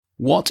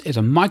What is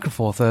a Micro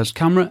Four Thirds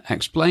camera?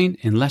 Explained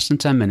in less than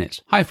 10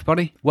 minutes. Hi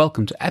everybody,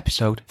 welcome to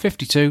episode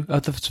 52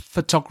 of the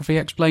Photography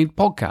Explained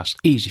podcast.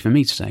 Easy for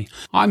me to say.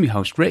 I'm your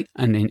host Rick,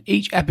 and in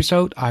each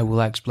episode I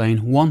will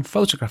explain one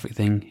photographic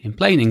thing in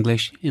plain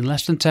English in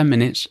less than 10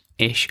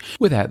 minutes-ish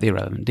without the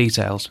irrelevant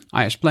details.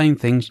 I explain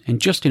things in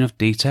just enough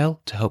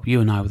detail to help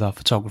you and I with our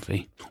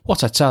photography.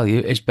 What I tell you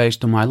is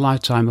based on my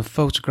lifetime of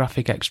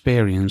photographic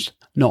experience,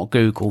 not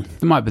Google.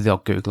 There might be the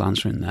odd Google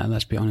answer in there,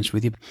 let's be honest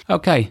with you.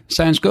 Okay,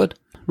 sounds good?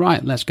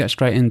 Right, let's get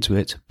straight into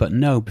it. But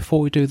no,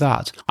 before we do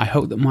that, I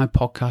hope that my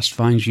podcast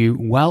finds you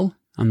well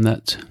and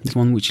that this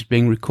one which is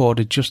being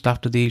recorded just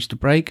after the Easter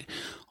break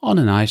on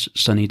a nice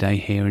sunny day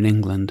here in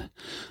England.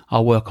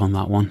 I'll work on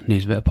that one.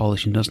 Needs a bit of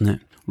polishing, doesn't it?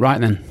 Right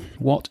then,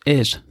 what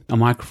is a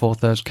Micro Four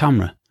Thirds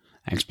camera?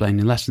 Explained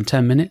in less than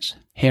 10 minutes.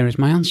 Here is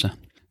my answer.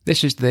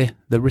 This is the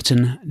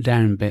written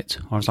down bit,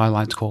 or as I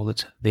like to call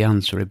it, the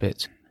answery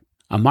bit.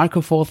 A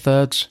Micro Four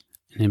Thirds,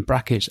 and in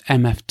brackets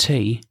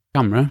MFT,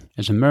 camera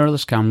is a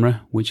mirrorless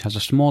camera which has a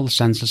smaller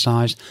sensor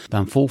size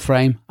than full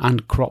frame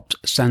and cropped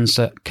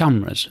sensor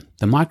cameras.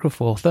 The Micro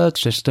Four Thirds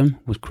system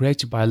was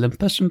created by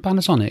Olympus and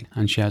Panasonic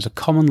and shares a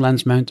common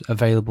lens mount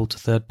available to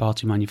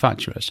third-party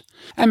manufacturers.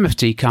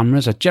 MFT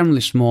cameras are generally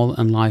smaller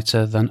and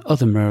lighter than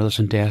other mirrorless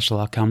and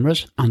DSLR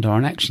cameras and are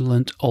an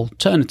excellent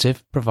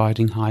alternative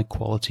providing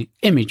high-quality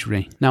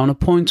imagery. Now, on a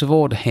point of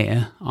order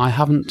here, I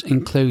haven't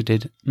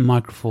included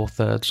Micro Four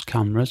Thirds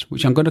cameras,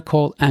 which I'm going to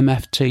call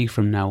MFT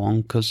from now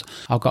on because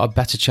I've got a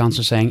better chance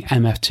of saying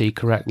MFT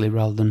correctly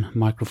rather than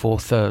Micro Four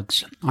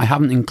Thirds. I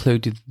haven't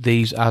included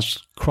these as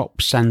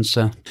crop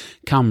sensor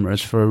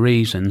cameras for a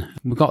reason.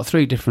 We've got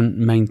three different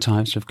main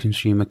types of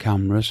consumer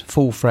cameras: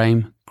 full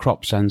frame,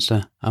 crop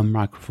sensor and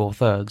Micro Four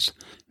Thirds.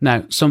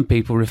 Now, some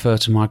people refer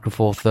to Micro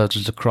Four Thirds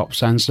as a crop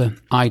sensor.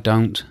 I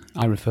don't.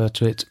 I refer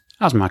to it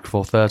as Micro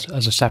Four Thirds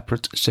as a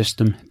separate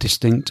system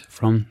distinct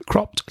from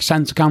cropped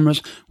sensor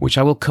cameras, which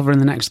I will cover in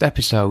the next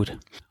episode.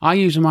 I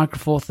use a Micro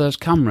Four Thirds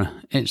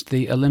camera. It's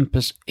the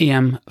Olympus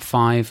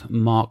EM5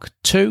 Mark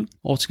II,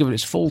 or to give it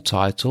its full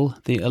title,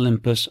 the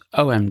Olympus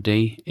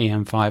OMD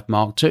EM5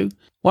 Mark II.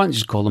 Why don't you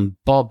just call them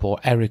Bob or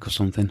Eric or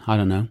something? I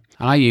don't know.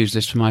 And I use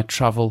this for my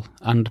travel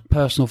and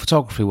personal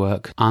photography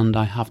work, and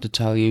I have to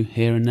tell you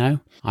here and now,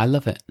 I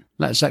love it.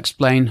 Let's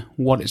explain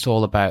what it's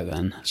all about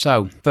then.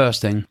 So,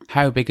 first thing,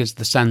 how big is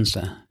the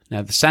sensor?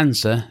 Now, the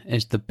sensor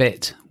is the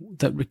bit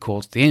that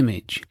records the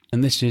image,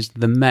 and this is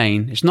the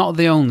main, it's not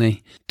the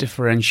only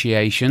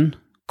differentiation,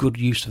 good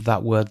use of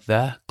that word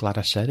there, glad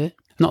I said it,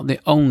 not the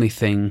only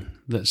thing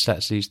that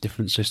sets these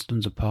different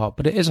systems apart,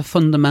 but it is a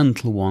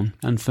fundamental one,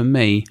 and for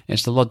me,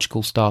 it's the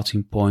logical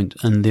starting point,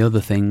 and the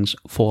other things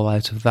fall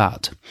out of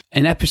that.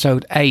 In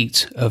episode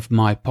 8 of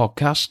my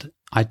podcast,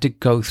 I did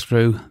go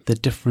through the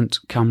different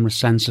camera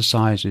sensor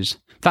sizes.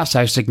 That's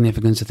how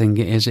significant I think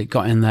it is. It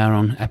got in there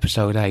on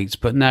episode 8,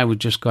 but now we're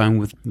just going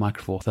with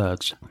Micro Four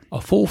Thirds. A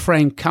full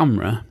frame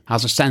camera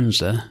has a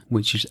sensor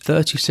which is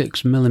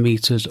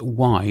 36mm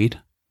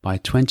wide by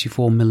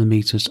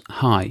 24mm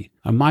high.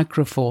 A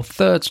Micro Four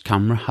Thirds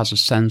camera has a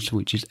sensor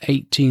which is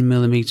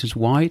 18mm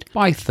wide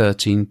by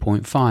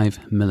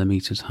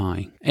 13.5mm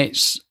high.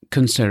 It's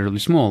considerably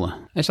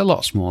smaller. It's a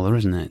lot smaller,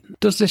 isn't it?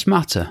 Does this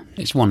matter?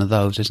 It's one of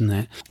those, isn't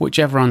it?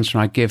 Whichever answer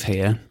I give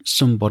here,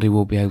 somebody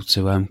will be able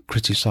to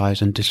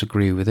criticise and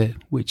disagree with it,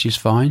 which is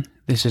fine.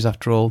 This is,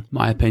 after all,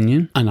 my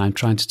opinion, and I'm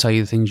trying to tell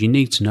you the things you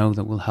need to know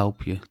that will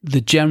help you.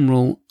 The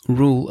general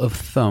rule of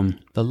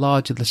thumb, the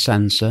larger the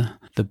sensor,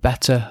 the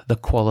better the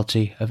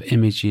quality of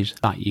images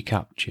that you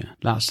capture.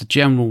 That's the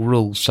general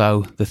rule,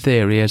 so the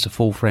theory is a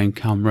full-frame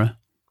camera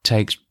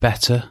takes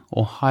better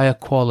or higher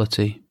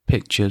quality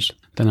pictures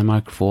than a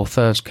Micro Four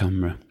Thirds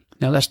camera.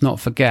 Now, let's not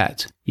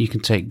forget, you can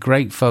take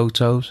great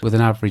photos with an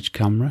average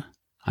camera,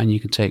 and you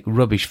can take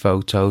rubbish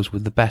photos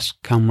with the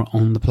best camera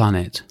on the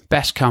planet.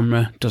 Best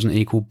camera doesn't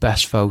equal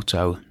best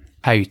photo.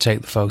 How you take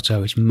the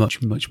photo is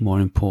much, much more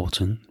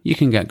important. You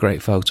can get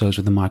great photos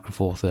with the Micro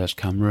Four Thirds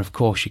camera, of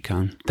course you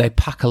can. They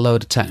pack a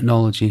load of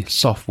technology,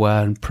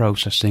 software and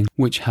processing,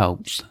 which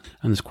helps.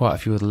 And there's quite a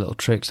few other little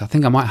tricks. I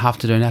think I might have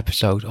to do an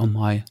episode on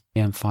my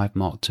EM5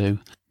 Mark II.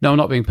 No, I'm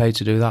not being paid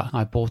to do that.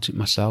 I bought it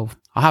myself.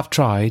 I have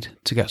tried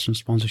to get some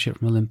sponsorship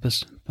from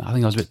Olympus, but I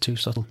think I was a bit too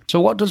subtle.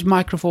 So what does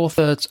Micro Four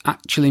Thirds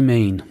actually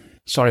mean?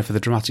 Sorry for the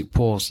dramatic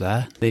pause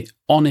there. The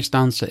honest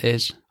answer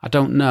is, I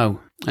don't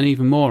know. And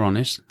even more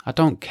honest, I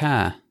don't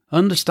care.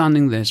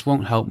 Understanding this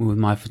won't help me with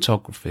my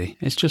photography.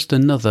 It's just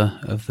another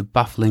of the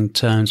baffling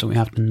terms that we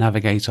have to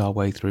navigate our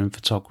way through in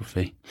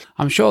photography.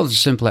 I'm sure there's a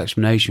simple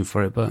explanation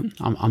for it, but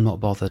I'm not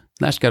bothered.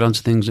 Let's get on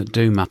to things that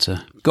do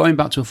matter. Going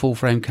back to a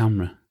full-frame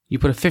camera. You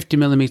put a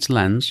 50mm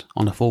lens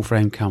on a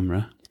full-frame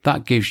camera.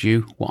 That gives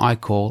you what I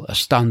call a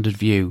standard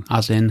view,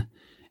 as in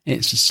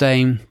it's the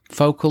same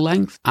focal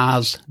length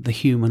as the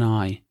human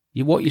eye.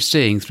 What you're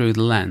seeing through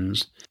the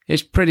lens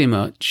is pretty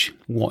much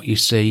what you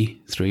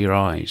see through your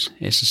eyes.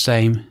 It's the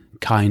same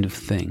kind of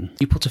thing.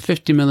 You put a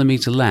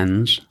 50mm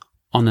lens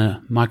on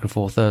a Micro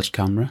Four Thirds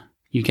camera,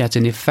 you get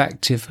an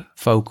effective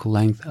focal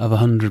length of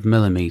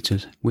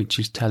 100mm, which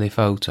is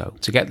telephoto.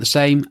 To get the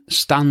same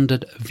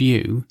standard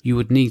view, you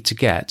would need to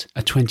get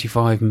a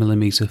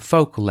 25mm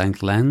focal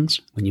length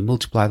lens. When you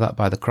multiply that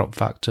by the crop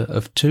factor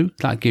of 2,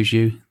 that gives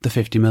you the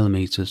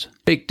 50mm.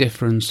 Big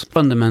difference,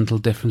 fundamental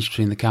difference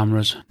between the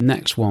cameras.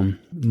 Next one,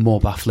 more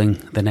baffling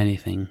than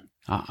anything.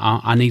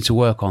 I need to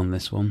work on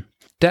this one.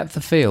 Depth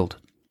of field.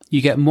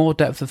 You get more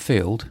depth of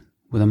field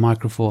with a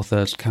Micro Four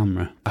Thirds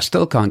camera. I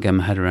still can't get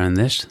my head around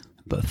this,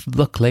 but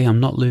luckily I'm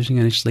not losing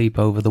any sleep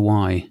over the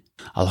Y.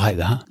 I like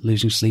that,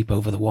 losing sleep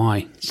over the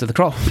Y. So the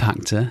crop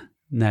factor,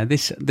 now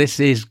this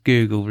is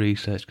Google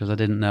research because I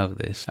didn't know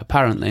this.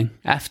 Apparently,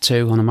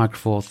 f2 on a Micro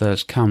Four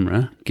Thirds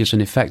camera gives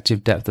an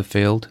effective depth of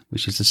field,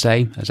 which is the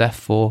same as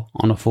f4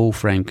 on a full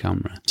frame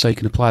camera. So you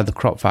can apply the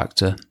crop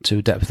factor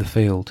to depth of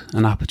field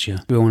and aperture.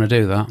 Do we want to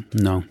do that?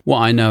 No. What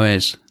I know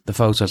is the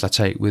photos I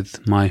take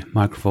with my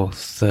Micro Four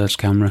Thirds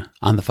camera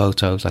and the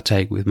photos I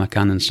take with my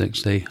Canon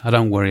 6D. I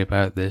don't worry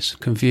about this.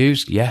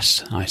 Confused?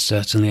 Yes, I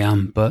certainly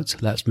am, but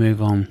let's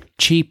move on.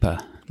 Cheaper.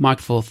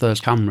 Micro Four Thirds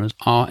cameras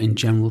are in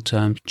general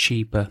terms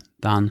cheaper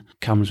than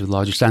cameras with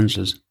larger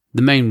sensors.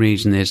 The main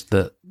reason is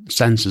that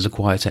sensors are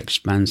quite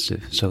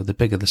expensive, so the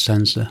bigger the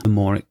sensor, the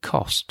more it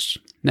costs.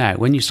 Now,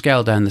 when you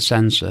scale down the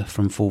sensor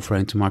from full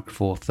frame to Micro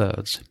Four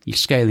Thirds, you're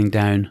scaling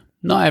down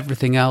not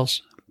everything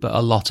else, but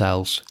a lot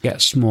else.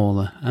 Gets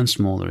smaller, and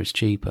smaller is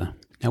cheaper.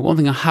 Now, one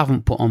thing I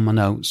haven't put on my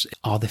notes,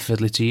 are they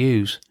fiddly to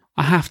use?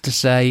 I have to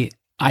say,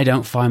 I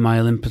don't find my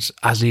Olympus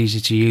as easy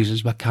to use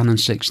as my Canon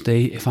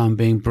 6D, if I'm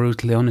being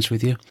brutally honest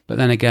with you. But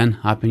then again,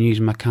 I've been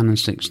using my Canon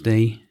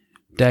 6D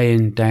day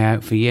in, day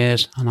out for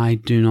years, and I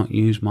do not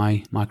use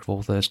my Micro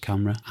Four Thirds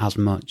camera as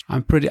much.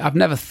 I've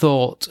never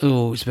thought,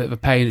 oh, it's a bit of a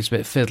pain, it's a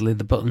bit fiddly,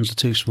 the buttons are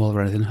too small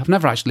or anything. I've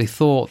never actually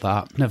thought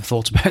that. Never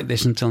thought about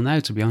this until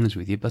now, to be honest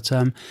with you. But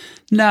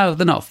no,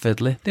 they're not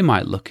fiddly. They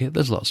might look it.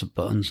 There's lots of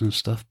buttons and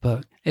stuff,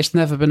 but it's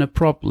never been a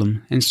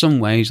problem. In some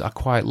ways, I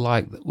quite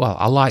like,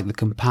 I like the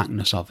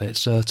compactness of it,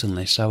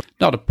 certainly. So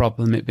not a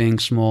problem, it being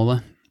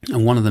smaller.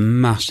 And one of the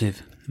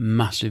massive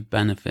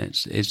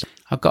benefits is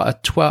I've got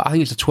I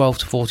think it's a 12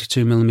 to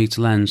 42mm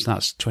lens.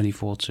 That's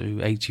 24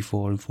 to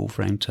 84 in full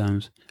frame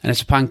terms. And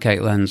it's a pancake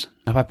lens.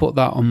 If I put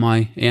that on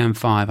my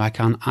EM5, I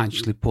can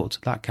actually put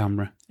that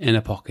camera in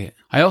a pocket.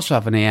 I also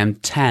have an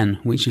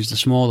EM10, which is the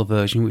smaller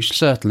version, which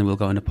certainly will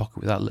go in a pocket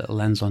with that little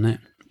lens on it.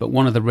 But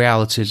one of the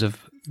realities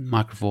of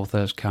Micro Four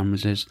Thirds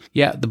cameras is,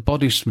 yeah, the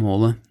body's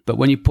smaller, but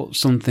when you put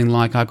something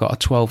like, I've got a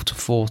 12 to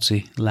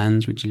 40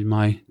 lens, which is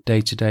my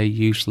day-to-day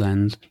use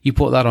lens, you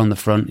put that on the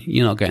front,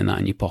 you're not getting that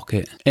in your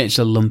pocket. It's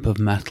a lump of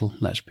metal,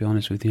 let's be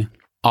honest with you.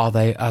 Are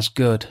they as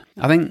good?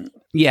 I think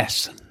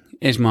yes,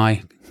 is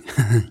my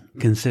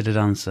considered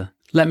answer.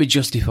 Let me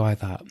justify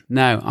that.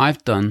 Now,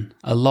 I've done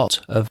a lot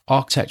of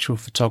architectural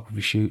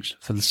photography shoots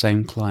for the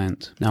same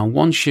client. Now, on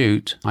one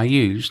shoot, I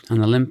used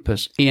an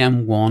Olympus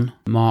EM1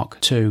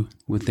 Mark II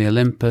with the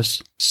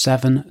Olympus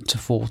 7 to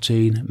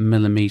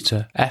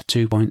 14mm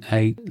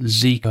f2.8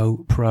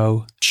 Zico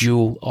Pro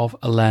dual of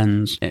a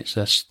lens. It's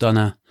a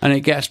stunner. And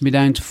it gets me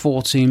down to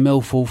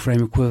 14mm full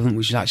frame equivalent,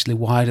 which is actually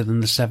wider than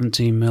the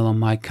 17mm on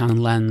my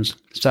Canon lens.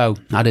 So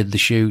I did the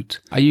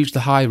shoot. I used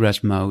the high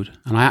res mode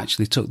and I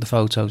actually took the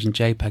photos in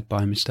JPEG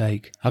by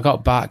mistake. I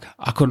got back,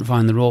 I couldn't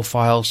find the RAW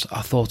files.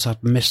 I thought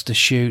I'd missed the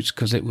shoot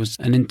because it was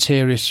an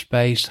interior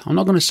space. I'm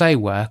not going to say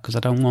where because I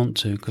don't want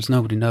to, because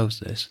nobody knows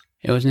this.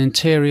 It was an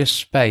interior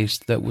space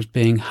that was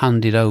being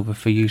handed over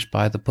for use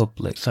by the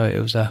public. So it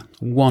was a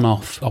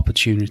one-off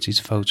opportunity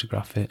to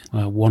photograph it.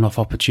 A one-off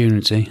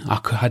opportunity. I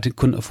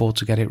couldn't afford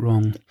to get it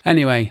wrong.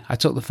 Anyway, I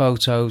took the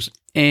photos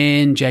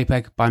in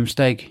JPEG by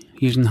mistake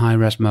using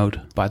high-res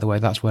mode. By the way,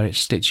 that's where it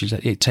stitches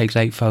it. It takes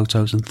 8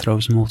 photos and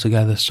throws them all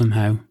together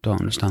somehow. Don't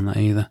understand that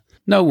either.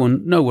 No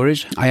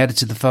worries. I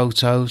edited the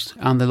photos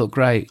and they look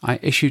great. I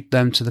issued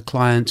them to the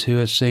client who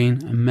has seen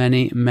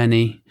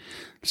many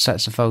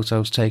sets of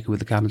photos taken with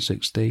the Canon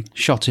 6D,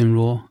 shot in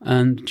RAW,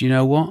 and do you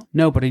know what?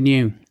 Nobody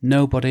knew.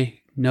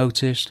 Nobody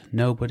noticed.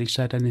 Nobody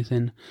said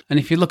anything. And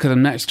if you look at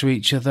them next to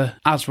each other,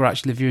 as we're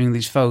actually viewing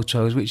these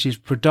photos, which is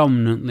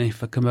predominantly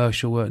for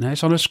commercial work now,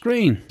 it's on a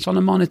screen, it's on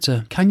a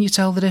monitor. Can you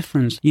tell the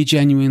difference? You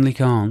genuinely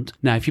can't.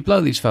 Now, if you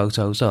blow these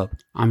photos up,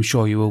 I'm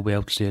sure you will be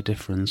able to see a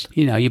difference.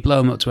 You know, you blow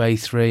them up to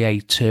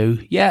A3,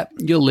 A2, yeah,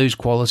 you'll lose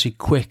quality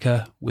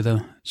quicker with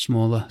a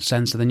smaller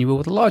sensor than you will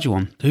with a larger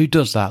one. Who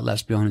does that?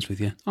 Let's be honest with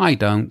you. I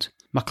don't.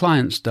 My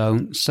clients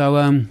don't. So,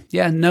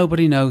 yeah,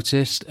 nobody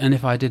noticed. And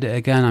if I did it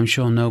again, I'm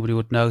sure nobody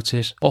would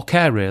notice or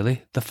care,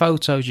 really. The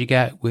photos you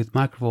get with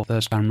Micro Four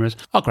Thirds cameras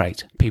are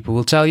great. People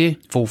will tell you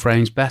full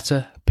frame's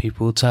better.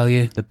 People will tell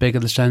you the bigger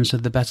the sensor,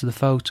 the better the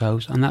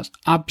photos. And that's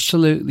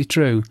absolutely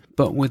true.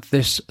 But with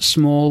this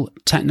small,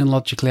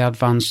 technologically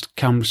advanced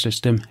camera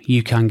system,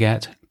 you can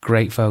get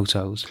great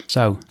photos.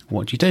 So,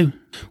 what do you do?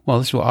 Well,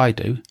 this is what I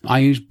do. I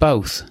use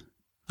both.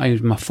 I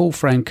use my full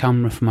frame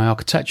camera for my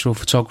architectural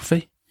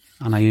photography,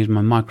 and I use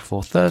my Micro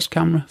Four Thirds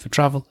camera for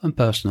travel and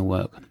personal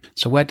work.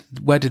 So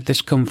where did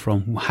this come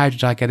from? How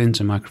did I get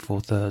into Micro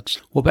Four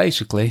Thirds? Well,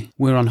 basically,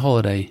 we were on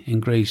holiday in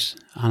Greece,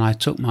 and I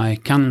took my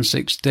Canon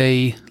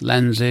 6D,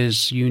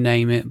 lenses, you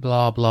name it,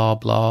 blah, blah,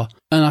 blah,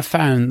 and I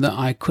found that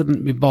I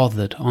couldn't be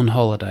bothered on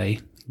holiday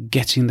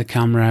getting the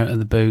camera out of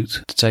the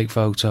boot to take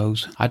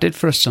photos. I did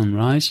for a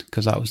sunrise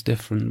because that was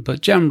different,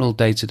 but general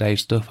day-to-day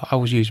stuff, I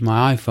was using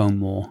my iPhone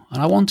more, and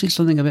I wanted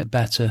something a bit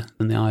better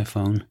than the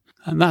iPhone.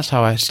 And that's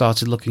how I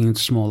started looking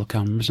into smaller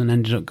cameras and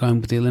ended up going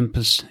with the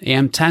Olympus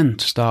EM10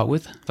 to start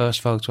with.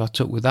 First photo I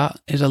took with that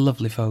is a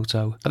lovely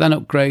photo. I then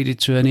upgraded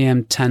to an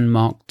EM10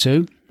 Mark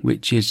II,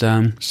 which is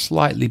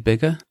slightly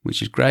bigger,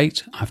 which is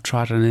great. I've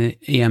tried an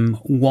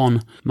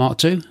EM1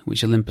 Mark II,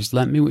 which Olympus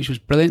lent me, which was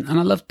brilliant, and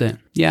I loved it.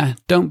 Yeah,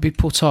 don't be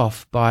put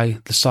off by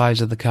the size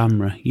of the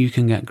camera. You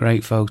can get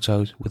great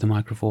photos with a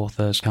Micro Four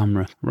Thirds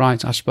camera.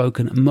 Right, I've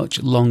spoken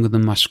much longer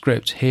than my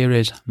script. Here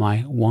is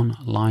my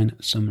one-line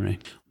summary.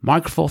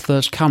 Micro Four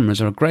Thirds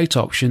cameras are a great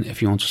option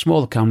if you want a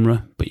smaller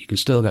camera, but you can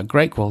still get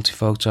great quality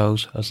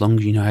photos as long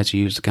as you know how to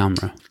use the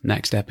camera.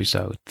 Next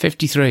episode.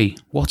 53.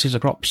 What is a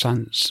cropped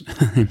sensor?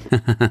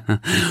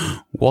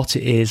 What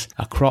is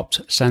a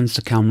cropped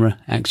sensor camera?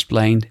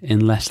 Explained in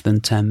less than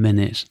 10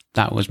 minutes.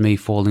 That was me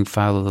falling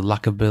foul of the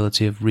lack of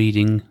ability of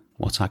reading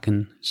what I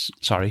can...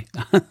 Sorry,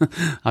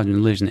 I've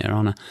been losing it here,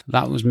 aren't I?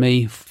 That was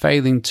me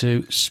failing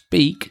to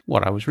speak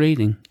what I was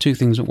reading. Two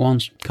things at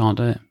once. Can't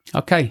do it.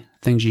 Okay,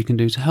 things you can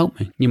do to help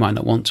me. You might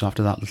not want to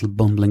after that little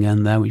bumbling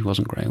end there, which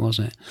wasn't great, was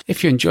it?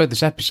 If you enjoyed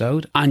this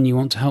episode and you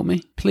want to help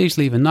me, please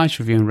leave a nice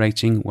review and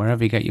rating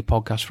wherever you get your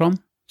podcast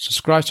from.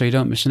 Subscribe so you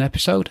don't miss an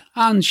episode,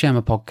 and share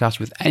my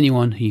podcast with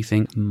anyone who you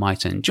think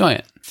might enjoy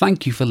it.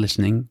 Thank you for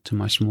listening to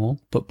my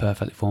small but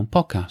perfectly formed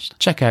podcast.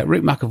 Check out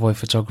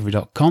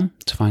rickmcavoyphotography.com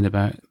to find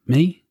about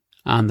me,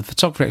 and the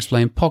Photography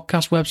Explained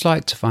podcast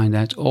website to find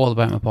out all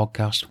about my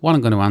podcast, what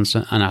I'm going to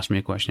answer, and ask me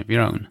a question of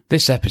your own.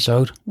 This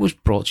episode was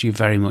brought to you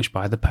very much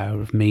by the power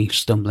of me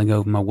stumbling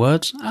over my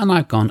words, and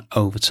I've gone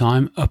over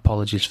time.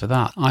 Apologies for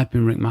that. I've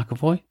been Rick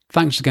McAvoy.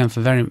 Thanks again.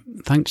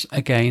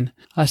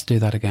 Let's do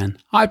that again.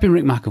 I've been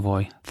Rick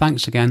McAvoy.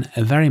 Thanks again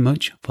very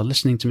much for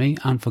listening to me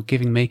and for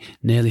giving me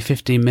nearly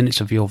 15 minutes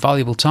of your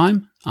valuable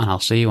time. And I'll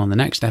see you on the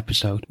next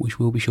episode, which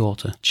will be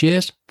shorter.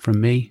 Cheers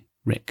from me,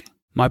 Rick.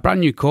 My brand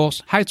new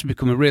course, How to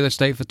Become a Real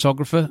Estate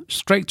Photographer,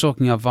 straight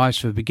talking advice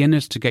for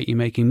beginners to get you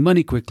making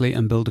money quickly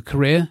and build a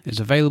career, is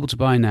available to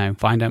buy now.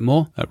 Find out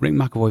more at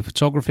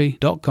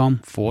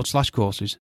rickmcavoyphotography.com/courses.